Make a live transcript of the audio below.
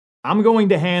I'm going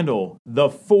to handle the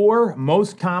 4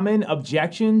 most common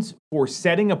objections for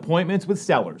setting appointments with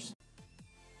sellers.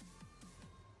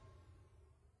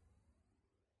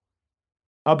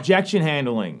 Objection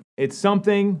handling. It's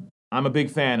something I'm a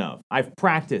big fan of. I've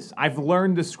practiced. I've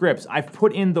learned the scripts. I've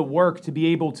put in the work to be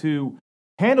able to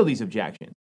handle these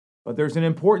objections. But there's an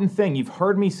important thing. You've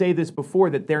heard me say this before,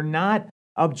 that they're not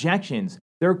objections.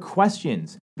 They're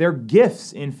questions. They're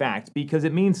gifts, in fact, because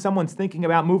it means someone's thinking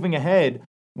about moving ahead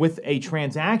with a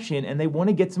transaction and they want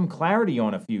to get some clarity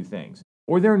on a few things.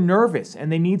 Or they're nervous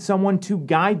and they need someone to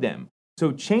guide them.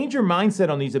 So change your mindset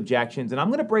on these objections. And I'm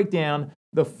going to break down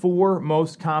the 4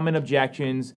 most common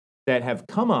objections that have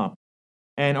come up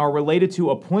and are related to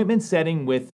appointment setting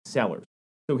with sellers.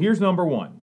 So here's number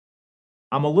 1.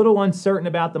 I'm a little uncertain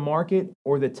about the market,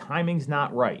 or the timing's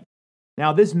not right.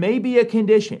 Now, this may be a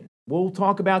condition. We'll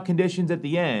talk about conditions at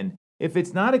the end. If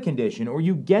it's not a condition, or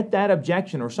you get that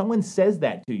objection, or someone says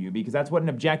that to you, because that's what an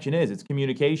objection is. It's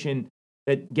communication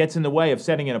that gets in the way of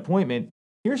setting an appointment.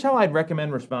 Here's how I'd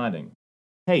recommend responding.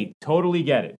 Hey, totally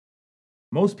get it.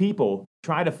 Most people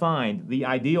try to find the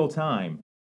ideal time,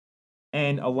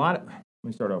 and let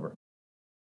me start over.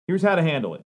 Here's how to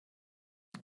handle it.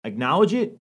 Acknowledge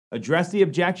it, address the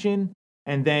objection,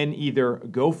 and then either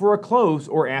go for a close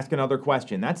or ask another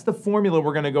question. That's the formula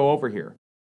we're going to go over here.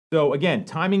 So again,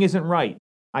 timing isn't right.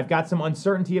 I've got some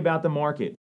uncertainty about the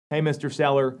market. Hey, Mr.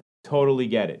 Seller, totally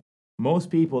get it. Most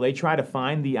people, they try to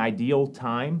find the ideal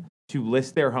time to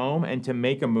list their home and to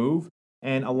make a move.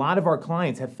 And a lot of our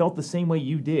clients have felt the same way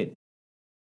you did.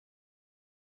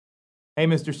 Hey,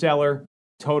 Mr. Seller,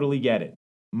 totally get it.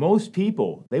 Most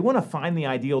people, they want to find the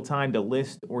ideal time to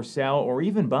list or sell or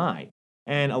even buy.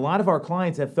 And a lot of our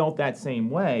clients have felt that same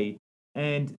way.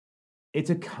 And it's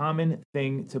a common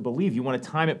thing to believe. You want to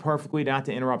time it perfectly not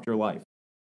to interrupt your life.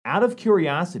 Out of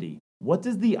curiosity, what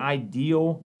does the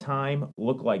ideal time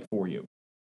look like for you?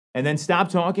 And then stop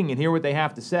talking and hear what they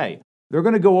have to say. They're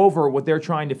going to go over what they're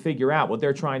trying to figure out, what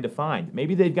they're trying to find.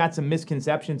 Maybe they've got some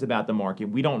misconceptions about the market.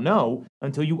 We don't know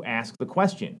until you ask the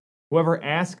question. Whoever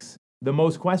asks the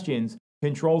most questions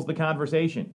controls the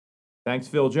conversation. Thanks,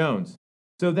 Phil Jones.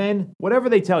 So then, whatever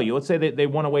they tell you, let's say that they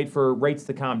want to wait for rates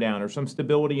to calm down or some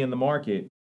stability in the market.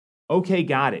 Okay,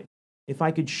 got it. If I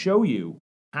could show you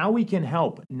how we can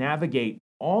help navigate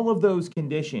all of those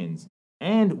conditions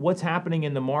and what's happening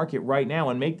in the market right now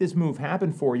and make this move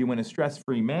happen for you in a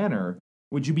stress-free manner,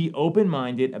 would you be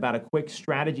open-minded about a quick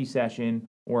strategy session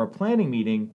or a planning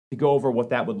meeting to go over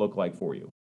what that would look like for you?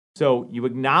 So you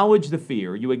acknowledge the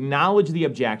fear, you acknowledge the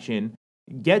objection,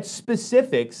 get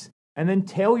specifics, and then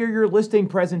tailor your listing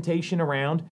presentation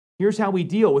around, here's how we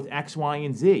deal with X, Y,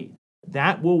 and Z.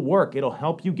 That will work. It'll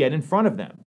help you get in front of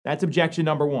them. That's objection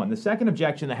number 1. The second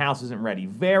objection, the house isn't ready.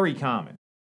 Very common,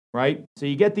 right? So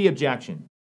you get the objection.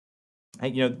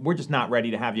 Hey, we're just not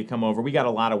ready to have you come over. We got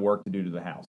a lot of work to do to the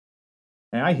house.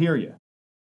 And I hear you.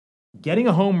 Getting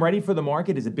a home ready for the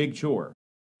market is a big chore.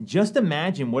 Just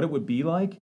imagine what it would be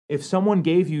like if someone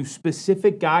gave you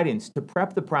specific guidance to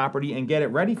prep the property and get it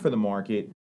ready for the market.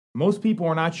 Most people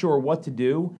are not sure what to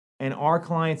do, and our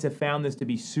clients have found this to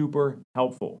be super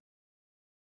helpful.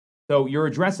 So you're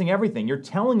addressing everything. You're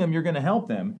telling them you're going to help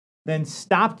them. Then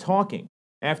stop talking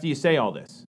after you say all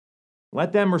this.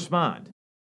 Let them respond.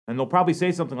 And they'll probably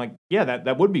say something like, yeah,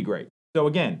 that would be great. So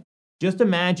again, just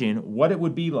imagine what it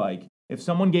would be like if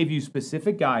someone gave you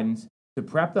specific guidance to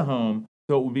prep the home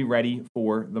so it would be ready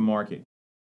for the market.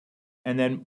 And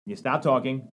then you stop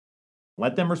talking,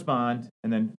 let them respond,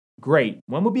 and then, great.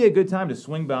 When would be a good time to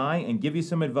swing by and give you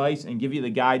some advice and give you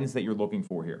the guidance that you're looking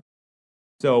for here?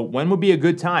 So when would be a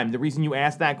good time? The reason you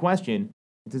ask that question,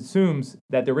 it assumes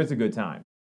that there is a good time.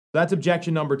 So that's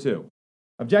objection number 2.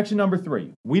 Objection number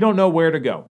 3, we don't know where to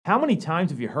go. How many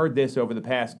times have you heard this over the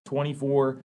past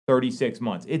 24, 36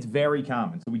 months? It's very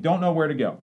common. So we don't know where to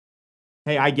go.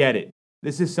 Hey, I get it.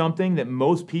 This is something that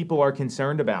most people are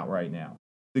concerned about right now.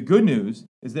 The good news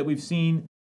is that we've seen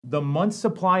the month's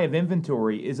supply of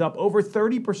inventory is up over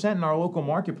 30% in our local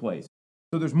marketplace.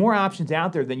 So there's more options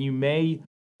out there than you may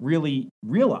really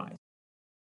realize.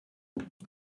 Can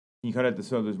you cut out the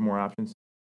so there's more options?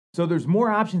 So there's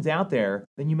more options out there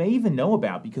than you may even know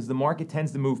about because the market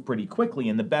tends to move pretty quickly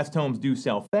and the best homes do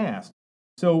sell fast.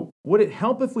 So would it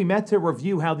help if we met to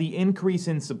review how the increase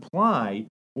in supply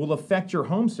will affect your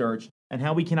home search and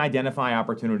how we can identify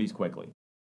opportunities quickly?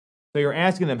 So you're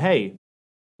asking them, hey,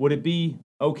 would it be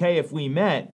okay if we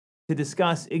met to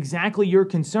discuss exactly your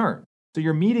concern? So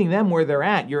you're meeting them where they're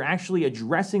at. You're actually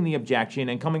addressing the objection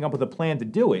and coming up with a plan to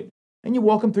do it. And you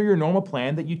walk them through your normal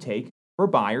plan that you take for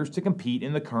buyers to compete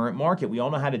in the current market. We all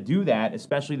know how to do that,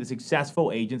 especially the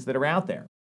successful agents that are out there.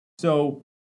 So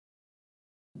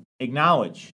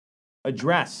acknowledge,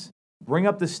 address, bring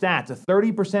up the stats. A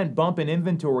 30% bump in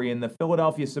inventory in the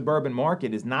Philadelphia suburban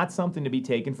market is not something to be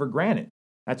taken for granted.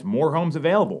 That's more homes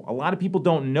available. A lot of people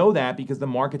don't know that because the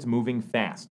market's moving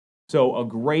fast. So a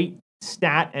great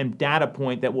stat and data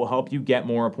point that will help you get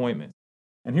more appointments.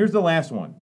 And here's the last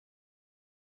one.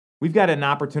 We've got an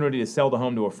opportunity to sell the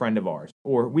home to a friend of ours,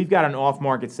 or we've got an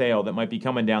off-market sale that might be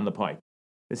coming down the pike.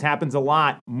 This happens a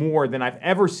lot more than I've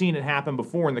ever seen it happen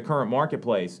before in the current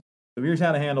marketplace. So here's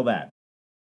how to handle that.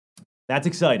 That's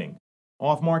exciting.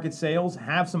 Off-market sales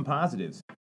have some positives.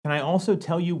 Can I also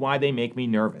tell you why they make me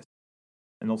nervous?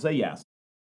 And they'll say yes.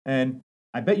 And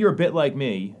I bet you're a bit like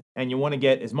me, and you want to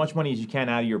get as much money as you can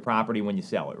out of your property when you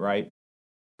sell it, right?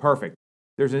 Perfect.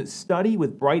 There's a study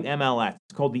with Bright MLS.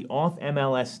 It's called the Off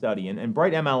MLS study. And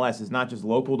Bright MLS is not just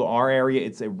local to our area,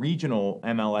 it's a regional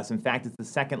MLS. In fact, it's the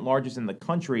second largest in the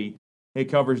country. It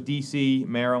covers DC,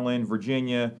 Maryland,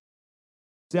 Virginia,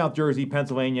 South Jersey,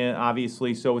 Pennsylvania,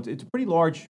 obviously. So it's a pretty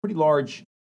large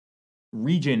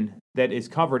region that is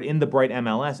covered in the Bright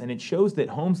MLS. And it shows that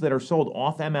homes that are sold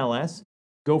off MLS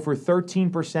go for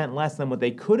 13% less than what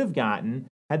they could have gotten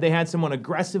had they had someone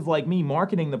aggressive like me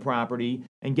marketing the property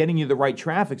and getting you the right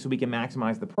traffic so we can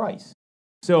maximize the price.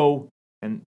 So,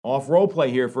 and off role play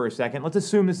here for a second, let's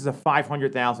assume this is a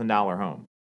 $500,000 home.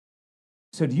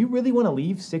 So do you really want to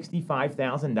leave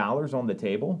 $65,000 on the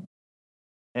table?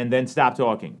 And then stop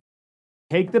talking.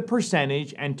 Take the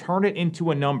percentage and turn it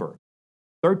into a number.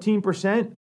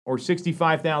 13% or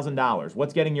 $65,000?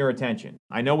 What's getting your attention?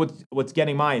 I know what's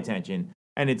getting my attention,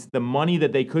 and it's the money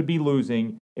that they could be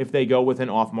losing if they go with an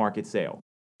off-market sale.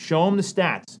 Show them the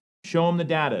stats. Show them the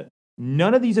data.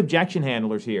 None of these objection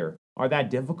handlers here are that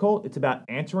difficult. It's about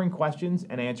answering questions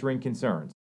and answering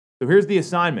concerns. So here's the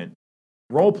assignment.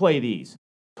 Role play these.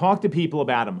 Talk to people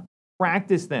about them.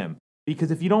 Practice them.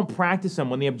 Because if you don't practice them,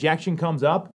 when the objection comes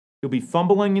up, you'll be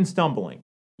fumbling and stumbling.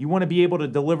 You want to be able to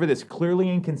deliver this clearly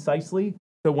and concisely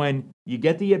so when you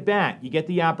get the at-bat, you get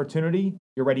the opportunity,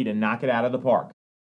 you're ready to knock it out of the park.